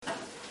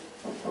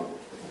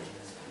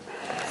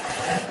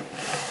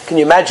Can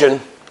you imagine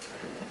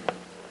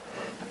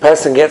a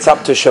person gets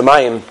up to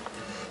Shemayim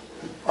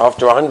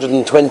after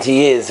 120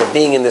 years of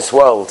being in this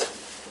world,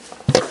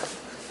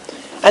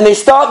 and they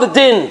start the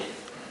din.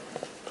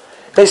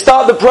 They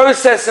start the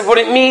process of what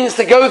it means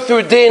to go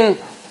through din,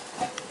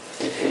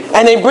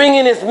 and they bring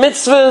in his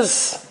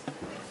mitzvahs,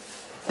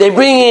 they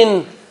bring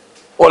in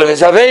all of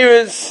his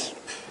aveiros,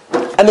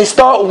 and they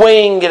start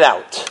weighing it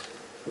out.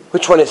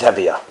 Which one is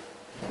heavier?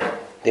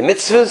 The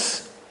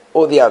mitzvahs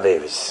or the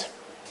aveiros?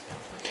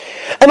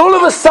 And all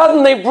of a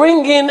sudden they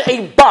bring in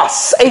a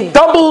bus, a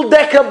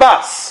double-decker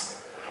bus.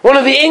 One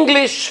of the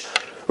English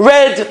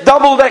red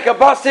double-decker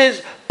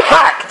buses,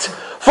 packed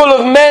full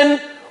of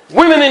men,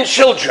 women and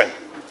children.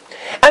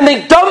 And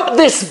they dump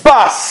this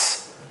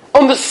bus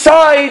on the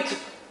side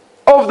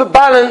of the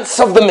balance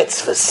of the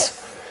mitzvahs.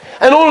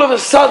 And all of a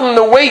sudden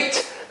the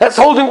weight that's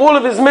holding all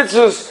of his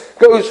mitzvahs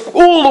goes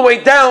all the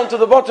way down to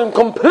the bottom,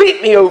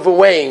 completely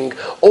overweighing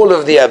all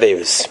of the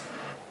aveiros.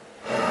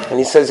 And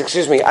he says,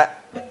 excuse me,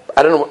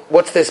 I don't know,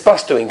 what's this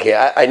bus doing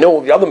here? I know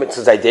all the other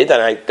mitzvahs I did,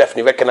 and I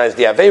definitely recognize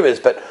the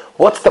aveiros, but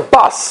what's the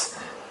bus?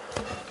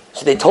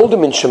 So they told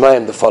him in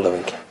Shemayim the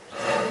following.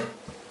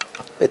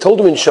 They told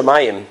him in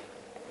Shemayim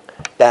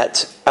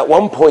that at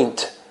one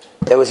point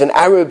there was an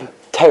Arab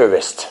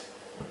terrorist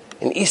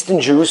in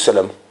eastern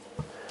Jerusalem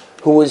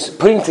who was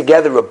putting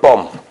together a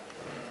bomb.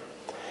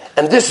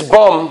 And this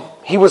bomb,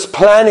 he was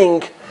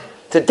planning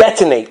to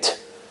detonate,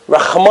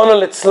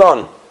 Rachmana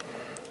litzlan,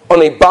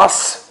 on a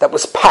bus that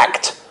was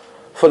packed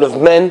full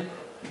of men,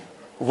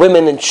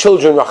 women and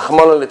children,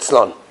 Rachmana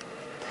litzlan.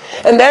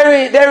 And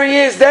there he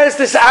is, there's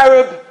this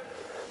Arab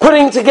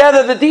putting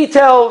together the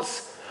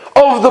details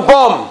of the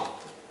bomb.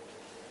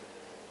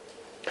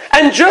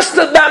 And just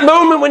at that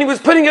moment when he was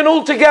putting it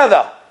all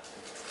together,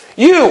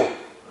 you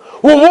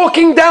were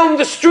walking down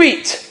the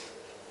street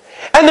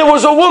and there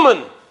was a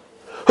woman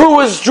who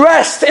was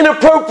dressed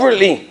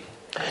inappropriately.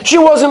 She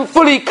wasn't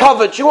fully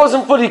covered, she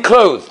wasn't fully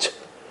clothed.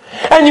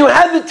 And you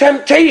had the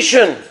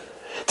temptation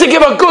to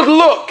give a good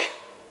look.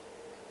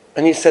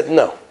 And you said,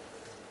 no,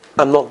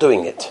 I'm not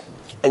doing it.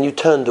 And you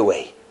turned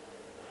away.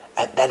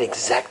 At that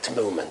exact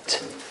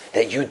moment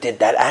that you did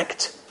that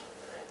act,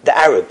 the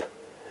Arab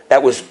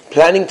that was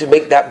planning to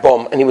make that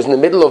bomb, and he was in the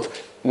middle of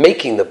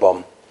making the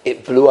bomb,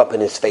 it blew up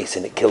in his face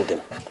and it killed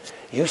him.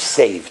 You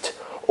saved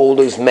all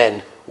those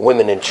men,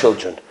 women and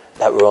children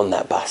that were on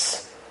that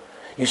bus.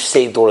 You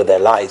saved all of their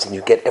lives, and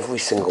you get every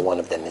single one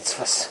of their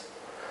mitzvahs.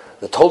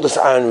 The Toldos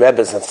Aaron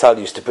Rebbe Zatzal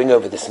used to bring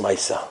over this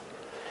Maisa,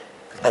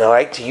 and I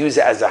like to use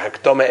it as a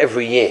hakdama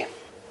every year,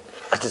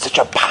 because it's such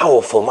a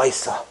powerful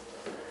Maisa.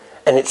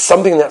 And it's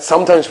something that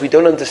sometimes we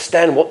don't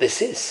understand what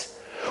this is.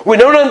 We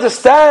don't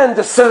understand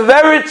the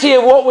severity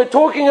of what we're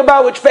talking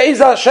about, which Be'ez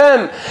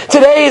Hashem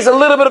today is a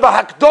little bit of a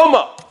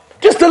hakdama.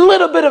 Just a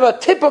little bit of a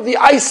tip of the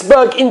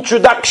iceberg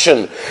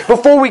introduction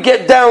before we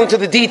get down to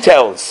the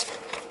details.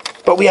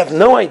 But we have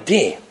no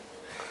idea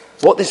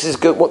what this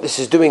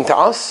is doing to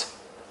us,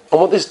 and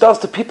what this does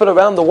to people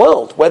around the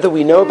world, whether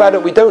we know about it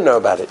or we don't know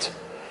about it.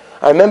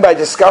 I remember I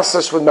discussed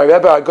this with my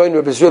Rebbe, going to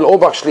Rebbe Zul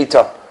Orbach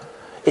Shlita.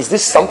 Is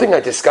this something I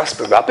discussed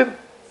with Rabbim?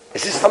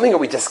 Is this something that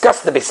we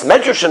discussed in the Beis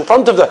Medrash in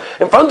front of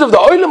the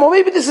Olam, or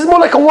maybe this is more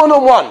like a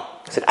one-on-one?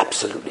 I said,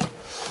 absolutely.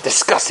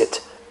 Discuss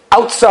it.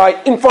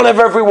 Outside, in front of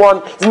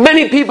everyone, as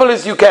many people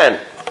as you can.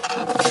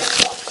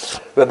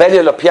 Rebbe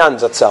Lopian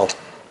Zatzal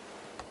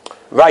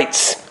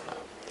writes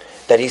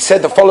that he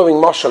said the following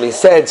mashal. He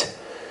said,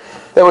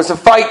 there was a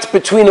fight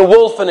between a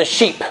wolf and a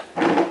sheep.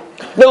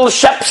 Little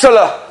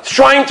Shepsela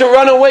trying to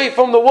run away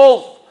from the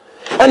wolf.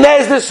 And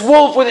there's this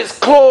wolf with its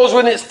claws,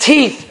 with its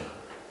teeth,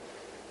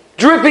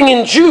 dripping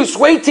in juice,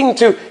 waiting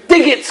to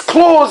dig its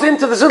claws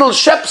into this little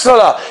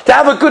Shepsela to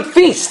have a good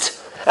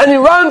feast. And he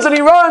runs, and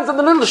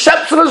the little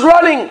Shepsela's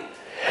running.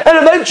 And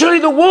eventually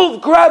the wolf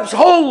grabs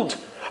hold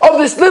of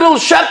this little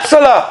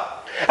Shepsela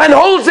and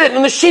holds it,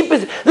 and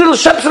little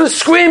Shepsela is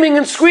screaming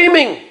and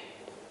screaming.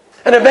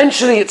 And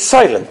eventually it's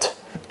silent.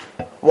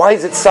 Why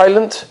is it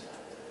silent?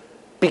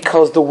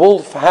 Because the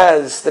wolf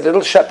has the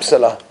little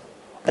Shepsela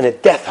and a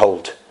death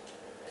hold.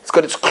 It's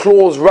got its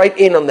claws right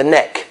in on the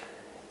neck.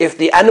 If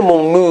the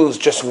animal moves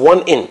just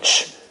 1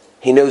 inch,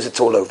 he knows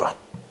it's all over.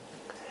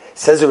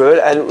 Says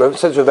Rebbe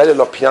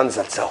Lopian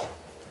Zatzal,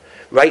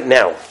 right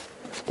now,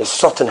 the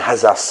Satan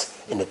has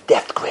us in a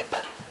death grip.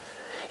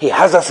 He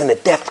has us in a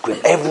death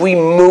grip. Every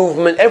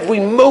movement, every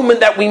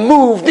moment that we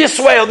move this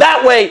way or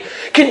that way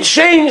can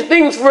change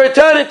things for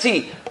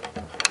eternity.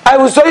 I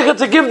was able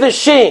to give this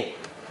shir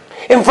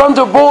in front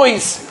of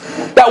boys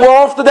that were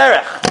off the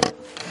derech.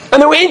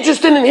 And they were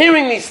interested in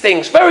hearing these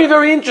things. Very,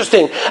 very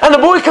interesting. And the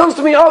boy comes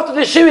to me after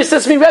the shir, he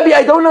says to me, Rebbe,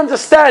 I don't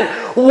understand.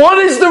 What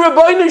is the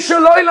Rabbeinu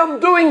Shalom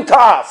doing to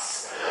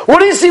us? What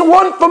does he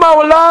want from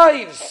our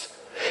lives?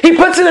 He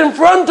puts it in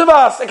front of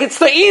us like it's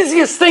the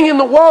easiest thing in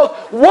the world.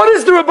 What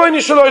does the Rabbeinu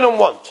Shalom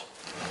want?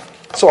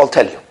 So I'll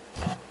tell you.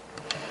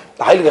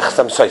 The Heilige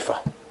Chassam Sofer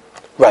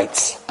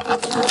writes,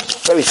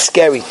 very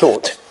scary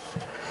thought.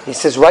 He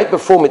says, right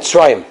before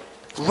Mitzrayim,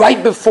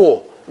 right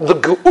before the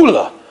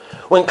Geula,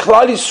 when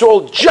Klal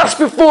Yisrael, just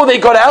before they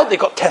got out, they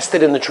got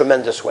tested in a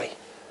tremendous way.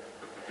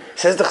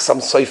 Says the Chassam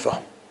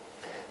Sofer,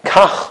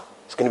 Kach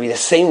is going to be the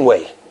same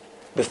way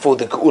before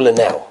the Geula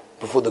now,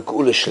 before the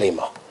Geula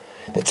Shlema.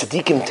 The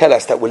Tzaddikim tell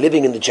us that we're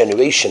living in the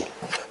generation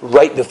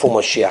right before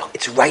Mashiach.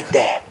 It's right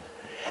there.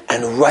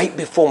 And right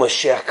before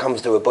Mashiach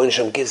comes, the Rebbeinu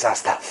Shem gives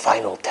us that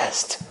final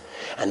test.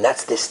 And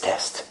that's this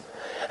test.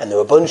 And the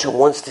Rebbeinu Shem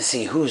wants to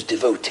see who's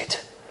devoted,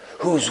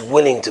 who's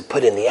willing to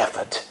put in the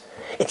effort.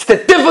 It's the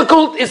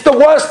difficult, it's the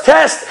worst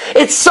test.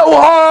 It's so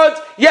hard,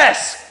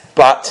 yes.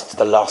 But it's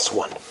the last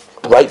one,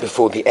 right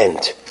before the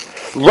end.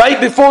 Right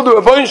before the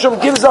Rebbeinu Shem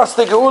gives us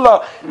the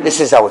Geula,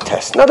 this is our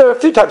test. Now there are a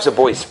few types of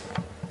boys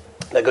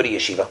that go to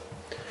yeshiva.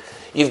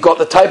 You've got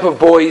the type of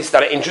boys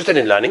that are interested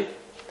in learning,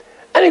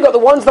 and you've got the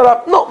ones that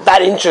are not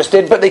that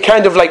interested, but they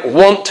kind of like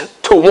want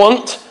to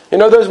want. You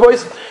know those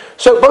boys?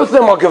 So both of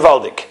them are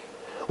gewaldig.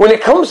 When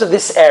it comes to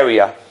this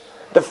area,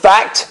 the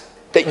fact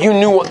that you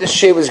knew what this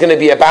shir was going to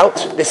be about,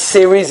 this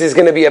series is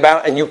going to be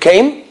about, and you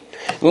came,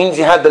 means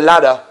you had the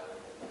ladder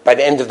by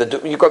the end of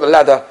the... You got the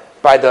ladder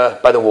by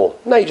the wall.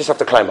 Now you just have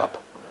to climb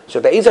up. So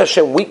Be'ez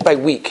Hashem, week by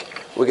week,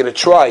 we're going to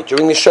try,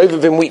 during the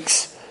Shovavim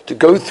weeks, to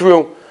go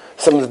through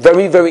some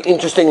very, very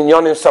interesting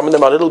inyanim. Some of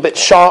them are a little bit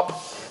sharp.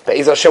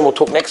 Be'ez Hashem, we'll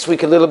talk next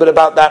week a little bit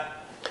about that.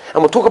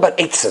 And we'll talk about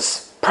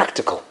eitzes,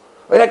 practical.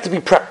 We like to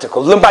be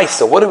practical.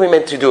 L'maisa, what are we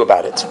meant to do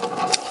about it?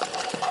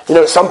 You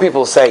know, some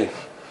people say,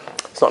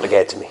 it's not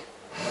negaya to me.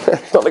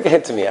 It's not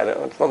negaya to me.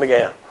 It's not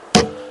negaya.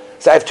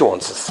 So I have two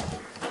answers.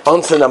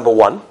 Answer number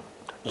one,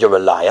 you're a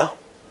liar.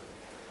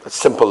 A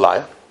simple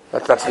liar.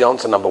 That's the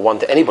answer number one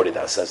to anybody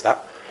that says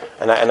that.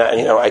 And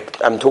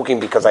I'm talking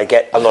because I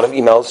get a lot of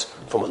emails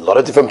from a lot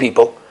of different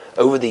people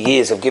over the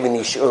years of giving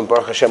these shurim.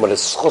 Baruch Hashem, what a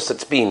schus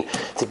it's been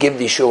to give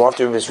these shurim.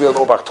 After Israel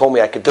Orbach told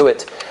me I could do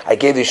it, I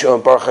gave these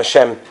shurim. Baruch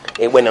Hashem,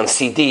 it went on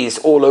CDs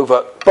all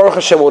over. Baruch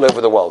Hashem, all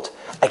over the world.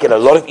 I get a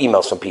lot of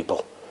emails from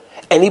people.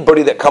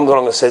 Anybody that comes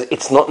along and says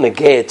it's not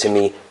negaya to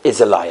me is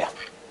a liar.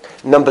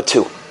 Number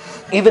two,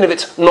 even if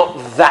it's not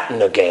that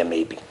negaya,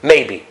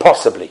 maybe,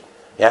 possibly,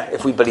 yeah,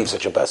 if we believe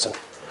such a person.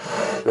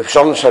 Rav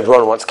Shalom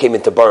Shadron once came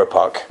into Borough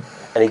Park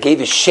and he gave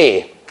his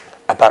share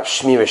about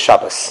Shmira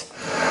Shabbos.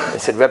 He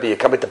said, Rebbe, you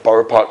come into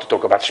Borough Park to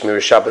talk about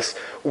Shmira Shabbos.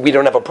 We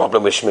don't have a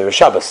problem with Shmira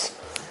Shabbos.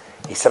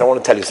 He said, I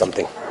want to tell you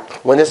something.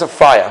 When there's a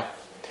fire,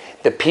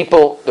 the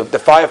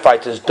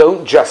firefighters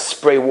don't just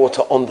spray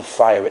water on the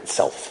fire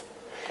itself.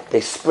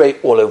 They spray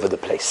all over the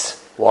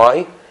place.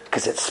 Why?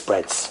 Because it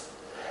spreads.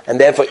 And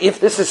therefore, if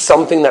this is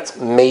something that's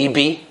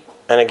maybe,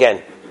 and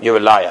again, you're a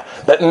liar,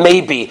 but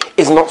maybe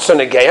is not so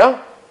negaya,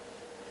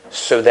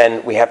 so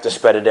then we have to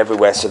spread it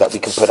everywhere so that we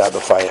can put out the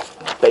fire.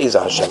 Be'ez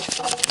Hashem.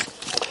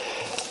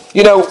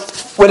 You know,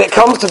 when it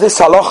comes to this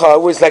halacha, I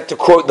always like to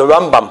quote the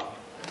Rambam.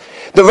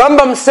 The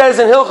Rambam says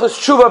in Hilchos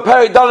Tshuva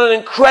Perek done an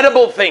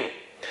incredible thing.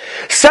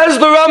 Says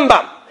the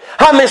Rambam,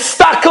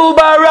 HaMistakel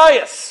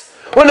ba'arayas.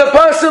 When a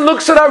person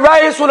looks at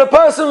arayas, when a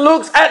person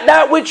looks at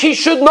that which he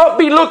should not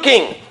be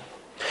looking.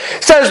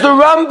 Says the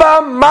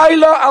Rambam,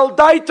 Maila al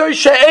daito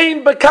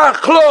she'ein bekach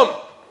klum.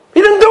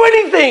 He didn't do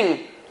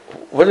anything.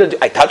 What did I do?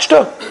 I touched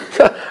her.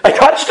 I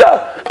touched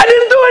her. I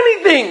didn't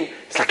do anything.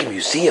 It's like a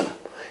museum.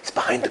 It's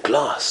behind the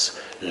glass.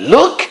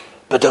 Look,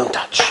 but don't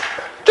touch.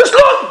 Just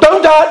look,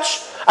 don't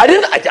touch. I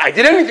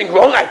did anything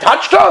wrong. I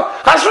touched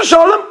her. Chas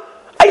v'sholem.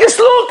 I just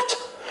looked.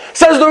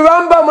 Says the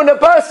Rambam, when a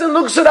person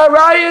looks at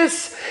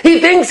arayas,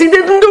 he thinks he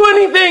didn't do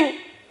anything.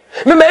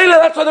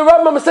 Memela, that's why the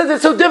Rambam says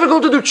it's so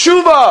difficult to do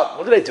tshuva.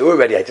 What did I do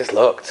already? I just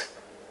looked.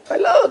 I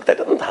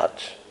didn't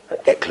touch. I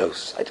didn't get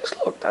close. I just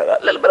looked. A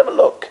little bit of a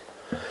look.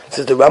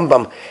 Says the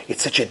Rambam,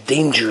 it's such a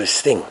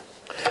dangerous thing.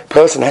 A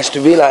person has to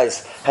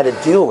realize how to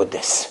deal with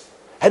this.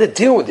 How to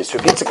deal with this.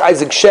 Rabbi Yitzchak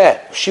Isaac Sher,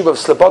 Yeshiva of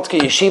Slobodka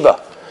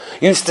Yeshiva,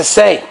 used to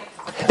say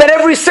that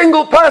every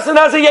single person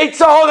has a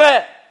Yetzer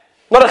Hara,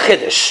 not a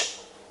Chiddush.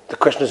 The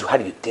question is, how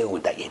do you deal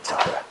with that Yetzer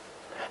Hara?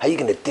 How are you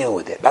going to deal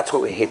with it? That's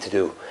what we're here to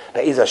do.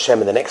 Be'ez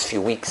Hashem in the next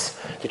few weeks,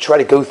 to try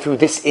to go through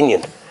this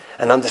inyan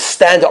and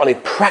understand it on a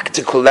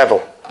practical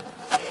level.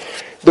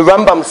 The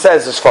Rambam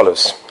says as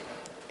follows.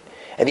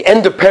 At the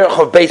end of Perek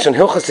Chav Beis on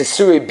Hilchos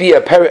Isurei Bia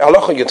Perek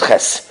Halacha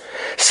Yudches,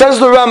 says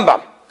the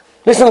Rambam,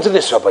 listen to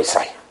this, Rabbi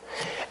Say.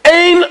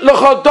 Ein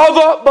lecha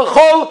dava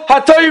b'chol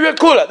haTorah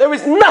kula. There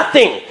is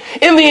nothing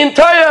in the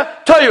entire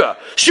Torah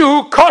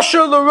shu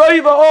kosher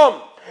l'rov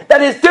ha'am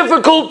that is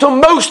difficult to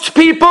most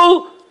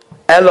people.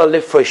 Ela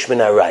lifresh min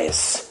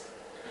arayis,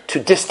 to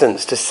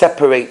distance, to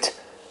separate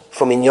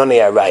from inyonei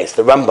arayis.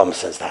 The Rambam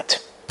says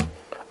that.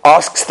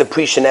 Asks the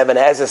Prisha Even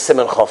HaEzer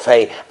Siman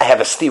Chafei. I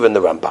have a steer in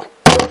the Rambam.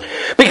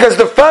 Because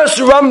the first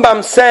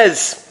Rambam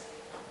says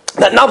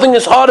that nothing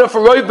is harder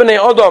for Rov Bnei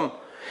Adam.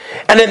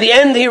 And at the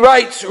end he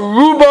writes,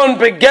 Rubon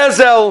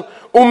begezel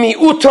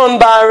umiuton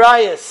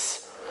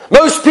ba'arayis.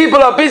 Most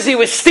people are busy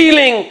with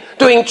stealing,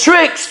 doing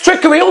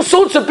trickery, all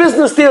sorts of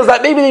business deals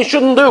that maybe they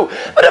shouldn't do.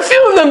 But a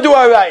few of them do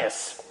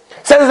arayis.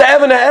 Says the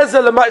Even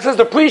HaEzer, says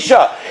the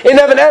Prisha, in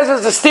Even HaEzer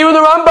is the steer in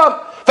the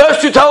Rambam.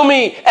 First you tell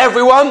me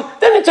everyone,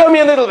 then you tell me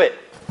a little bit.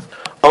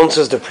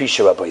 Answers the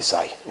Prisha, Rabbi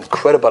Isai.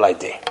 Incredible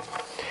idea.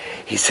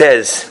 He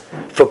says,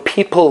 for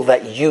people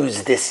that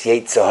use this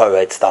Yetzer Hara,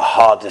 it's the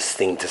hardest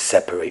thing to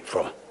separate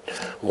from.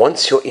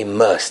 Once you're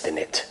immersed in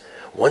it,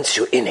 once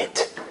you're in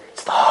it,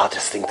 it's the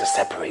hardest thing to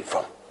separate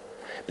from.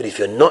 But if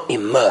you're not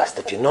immersed,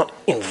 if you're not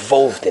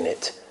involved in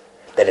it,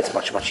 then it's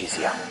much, much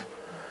easier.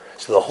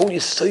 So the whole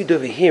Yesod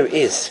over here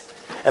is,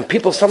 and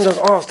people sometimes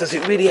ask, does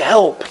it really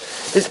help?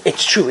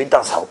 It's true, it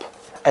does help.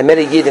 I met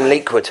a Yid in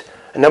Lakewood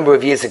a number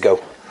of years ago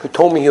who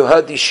told me he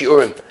heard these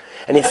shiurim,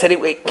 and he said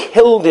it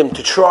killed him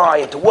to try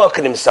and to work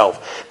on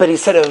himself. But he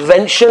said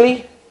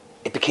eventually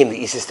it became the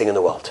easiest thing in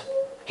the world.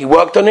 He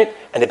worked on it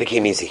and it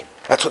became easy.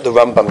 That's what the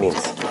Rambam means.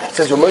 It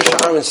says,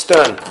 Moshe Aaron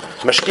Stern,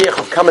 Mashgiach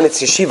of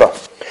Kamenetz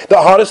Yeshiva, the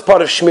hardest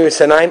part of Shmiras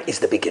Einayim is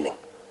the beginning.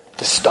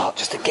 To start,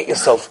 just to get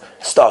yourself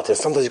started.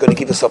 Sometimes you've got to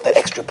give yourself that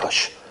extra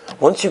push.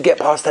 Once you get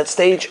past that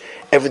stage,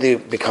 everything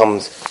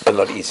becomes a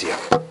lot easier.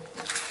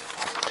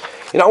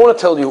 I want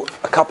to tell you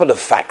a couple of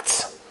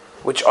facts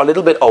which are a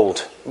little bit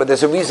old, but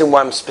there's a reason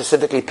why I'm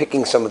specifically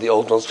picking some of the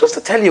old ones, just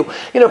to tell you,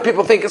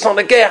 people think it's not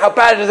a gay, how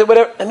bad is it,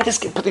 whatever. Let me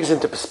just put things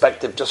into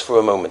perspective just for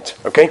a moment,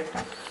 okay?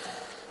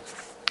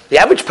 The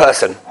average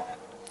person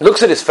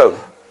looks at his phone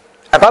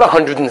about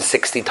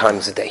 160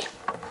 times a day.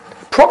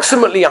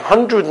 Approximately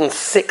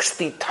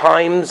 160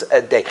 times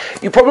a day.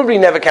 You probably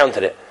never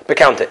counted it, but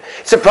count it.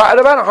 It's about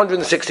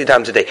 160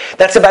 times a day.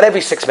 That's about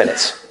every 6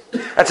 minutes.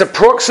 That's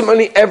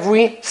approximately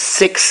every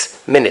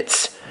 6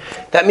 minutes.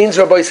 That means,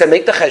 Rabbi said,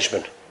 make the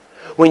cheshbon.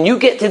 When you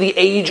get to the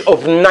age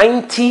of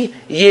 90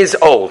 years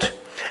old,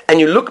 and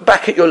you look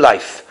back at your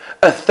life,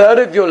 a third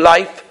of your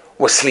life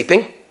was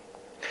sleeping,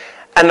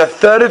 and a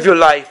third of your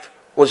life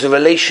was a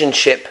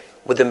relationship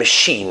with a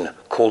machine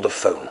called a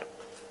phone.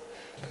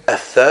 A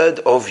third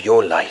of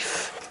your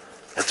life.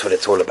 That's what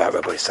it's all about,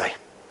 Rabbi say.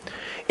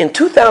 In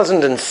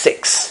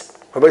 2006,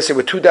 Rabbi say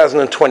we're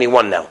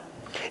 2021 now.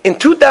 In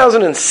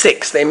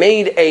 2006, they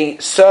made a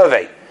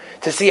survey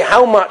to see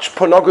how much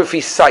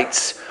pornography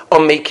sites are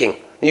making.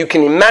 You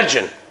can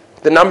imagine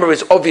the number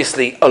is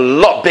obviously a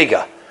lot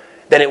bigger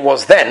than it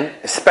was then,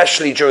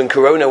 especially during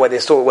Corona where they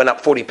saw it went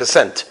up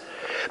 40%.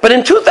 But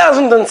in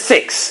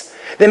 2006,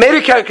 they made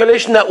a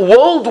calculation that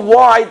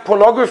worldwide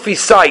pornography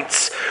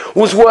sites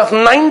was worth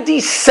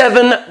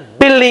 $97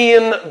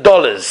 billion.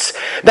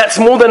 That's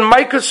more than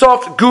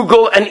Microsoft,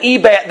 Google, and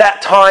eBay at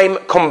that time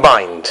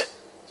combined.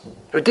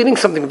 We're dealing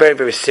with something very,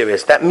 very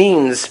serious. That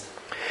means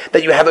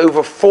that you have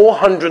over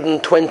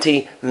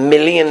 420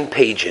 million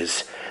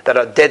pages that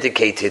are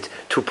dedicated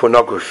to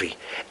pornography.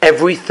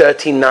 Every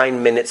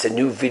 39 minutes a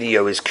new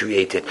video is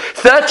created.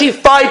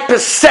 35%,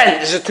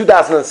 this is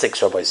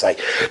 2006, Rabbi say,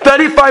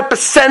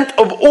 35%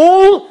 of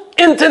all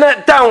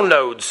internet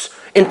downloads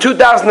in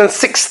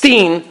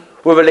 2016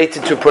 were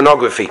related to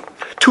pornography.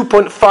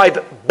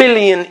 2.5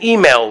 billion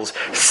emails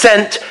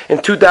sent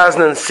in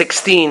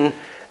 2016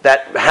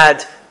 that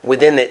had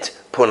within it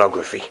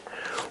pornography.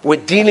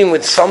 We're dealing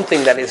with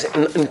something that is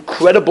an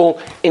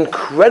incredible,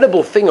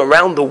 incredible thing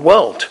around the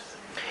world.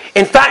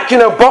 In fact,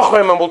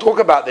 Bochum, and we'll talk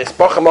about this,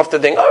 Bochum often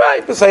think, all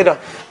right, Beseda,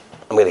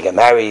 I'm going to get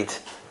married,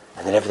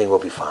 and then everything will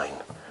be fine.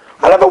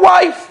 I'll have a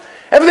wife,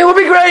 everything will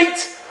be great,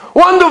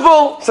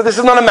 wonderful. So this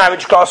is not a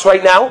marriage class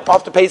right now.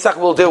 After Pesach,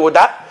 we'll deal with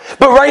that.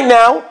 But right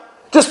now,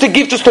 just to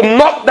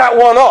knock that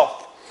one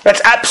off,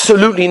 that's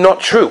absolutely not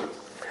true.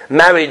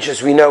 Marriage,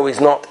 as we know, is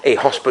not a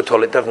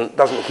hospital. It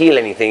doesn't heal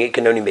anything. It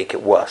can only make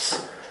it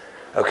worse.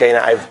 Okay,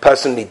 now I've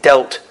personally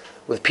dealt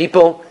with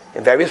people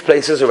in various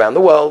places around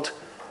the world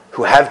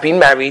who have been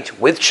married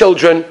with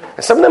children,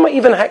 and some of them are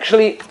even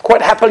actually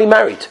quite happily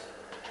married,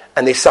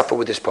 and they suffer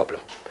with this problem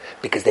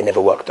because they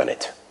never worked on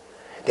it.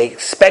 They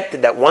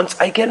expected that once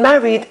I get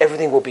married,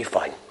 everything will be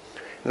fine.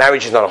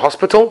 Marriage is not a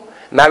hospital.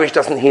 Marriage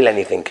doesn't heal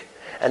anything,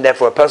 and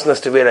therefore a person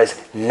has to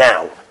realize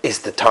now is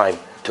the time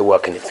to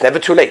work on it. It's never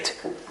too late.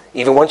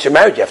 Even once you're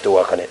married, you have to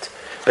work on it.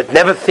 But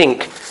never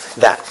think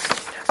that.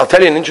 I'll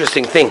tell you an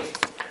interesting thing.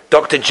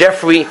 Dr.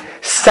 Jeffrey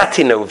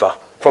Satinova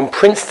from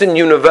Princeton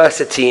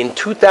University in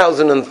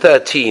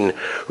 2013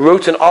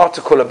 wrote an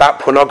article about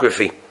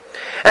pornography.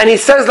 And he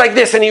says like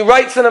this, and he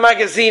writes in a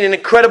magazine an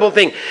incredible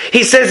thing.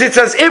 He says it's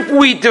as if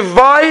we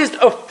devised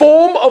a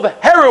form of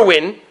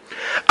heroin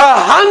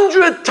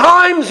 100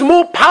 times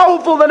more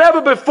powerful than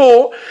ever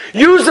before,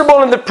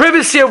 usable in the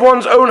privacy of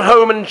one's own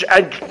home and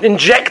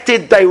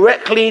injected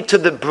directly to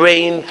the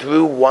brain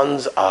through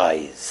one's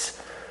eyes.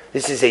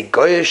 This is a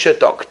Goyish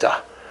doctor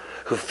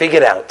who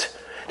figured out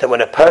that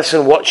when a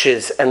person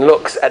watches and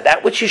looks at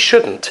that which he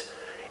shouldn't,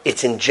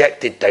 it's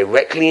injected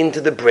directly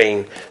into the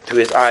brain through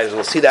his eyes.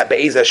 We'll see that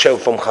Be'ezah show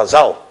from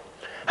Chazal,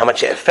 how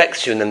much it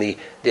affects you, and then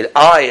the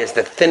eye is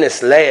the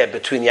thinnest layer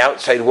between the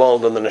outside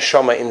world and the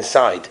neshama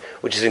inside,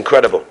 which is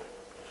incredible.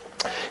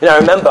 I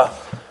remember,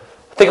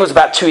 I think it was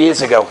about 2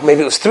 years ago,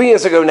 maybe it was 3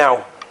 years ago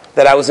now,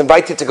 that I was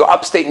invited to go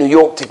upstate New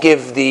York to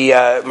give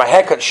my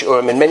haircut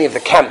shiurim in many of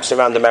the camps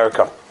around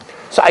America.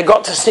 So I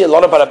got to see a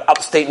lot about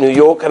upstate New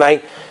York, and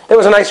there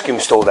was an ice cream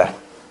store there.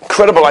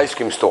 Incredible ice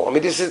cream store. I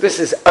mean, this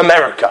is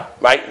America,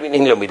 right? In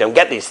England, we don't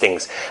get these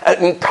things.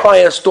 An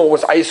entire store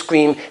was ice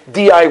cream,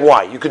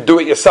 DIY. You could do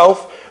it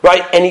yourself,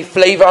 right? Any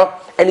flavor,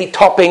 any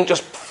topping,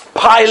 just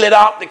pile it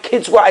up. The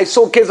kids, I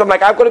saw kids, I'm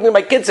like, I've got to bring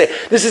my kids here.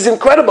 This is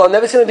incredible. I've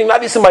never seen anything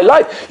like this in my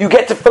life. You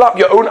get to fill up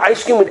your own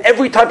ice cream with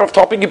every type of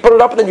topping. You put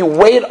it up and then you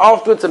weigh it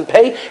afterwards and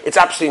pay. It's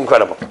absolutely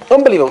incredible.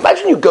 Unbelievable.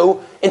 Imagine you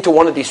go into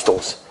one of these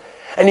stores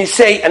and you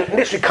say, and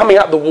literally coming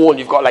out the wall,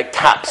 you've got like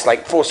taps,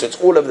 like faucets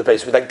all over the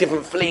place with like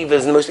different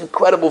flavors and the most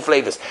incredible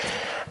flavors.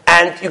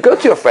 And you go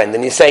to your friend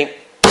and you say,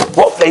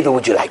 what flavor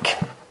would you like?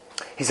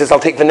 He says, I'll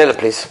take vanilla,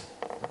 please.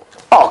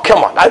 Oh,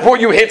 come on. I brought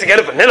you here to get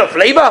a vanilla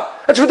flavor?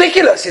 That's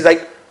ridiculous. He's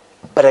like,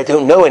 but I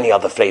don't know any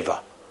other flavor.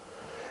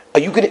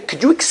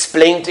 Could you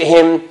explain to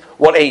him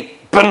what a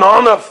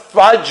banana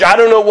fudge, I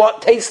don't know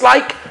what, tastes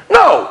like?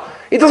 No.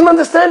 He doesn't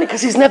understand it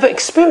because he's never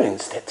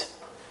experienced it.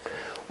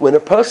 When a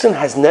person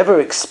has never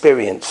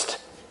experienced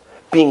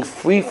being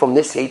free from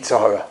this Yetzer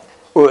Hara,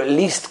 or at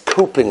least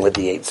coping with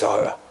the Yetzer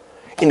Hara,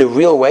 in a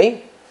real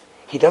way,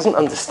 he doesn't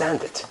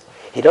understand it.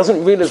 He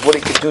doesn't realize what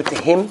it could do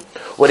to him,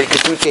 what it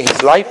could do to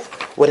his life,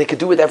 what it could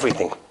do with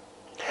everything.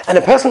 And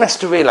a person has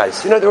to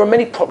realize, there are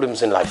many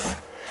problems in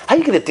life. How are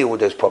you going to deal with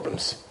those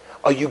problems?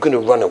 Are you going to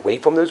run away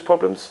from those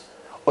problems?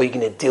 Or are you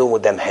going to deal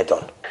with them head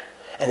on?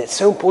 And it's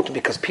so important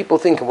because people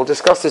think, and we'll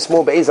discuss this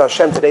more, but Be'ez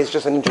Hashem, today is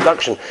just an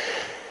introduction.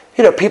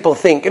 People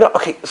think,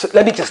 okay, so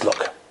let me just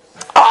look.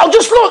 I'll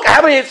just look.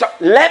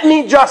 Let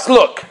me just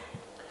look.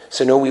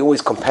 So no, we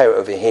always compare it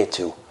over here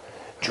to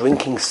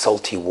drinking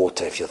salty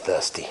water if you're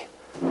thirsty.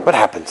 What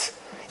happens?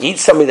 You eat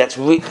something that's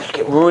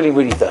really,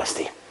 really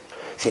thirsty.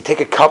 So you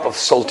take a cup of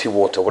salty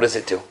water. What does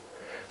it do?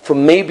 For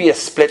maybe a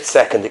split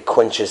second, it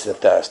quenches the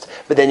thirst.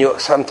 But then you're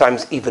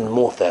sometimes even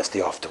more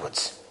thirsty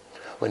afterwards.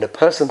 When a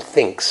person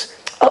thinks,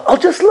 I'll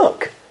just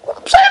look.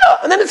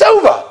 And then it's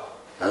over.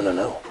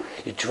 No.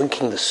 You're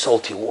drinking the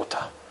salty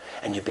water.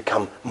 And you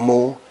become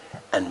more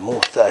and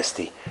more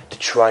thirsty to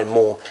try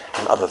more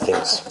and other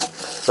things.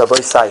 So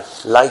Rabbi say,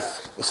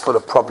 life is full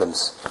of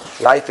problems.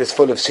 Life is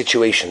full of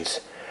situations.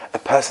 A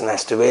person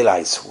has to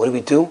realize,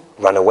 what do?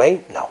 Run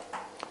away? No.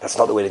 That's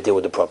not the way to deal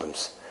with the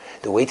problems.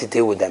 The way to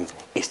deal with them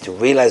is to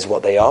realize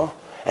what they are.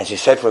 As you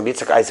said from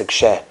Yitzchak Isaac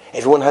Sher,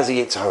 everyone has a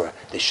Yetzer Hara.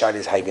 The shayla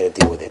is how you're going to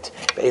deal with it.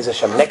 But Be'ez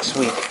Hashem, next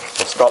week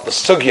we'll start the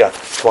sugya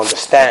to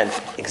understand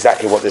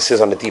exactly what this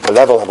is on a deeper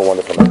level. Have a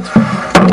wonderful night.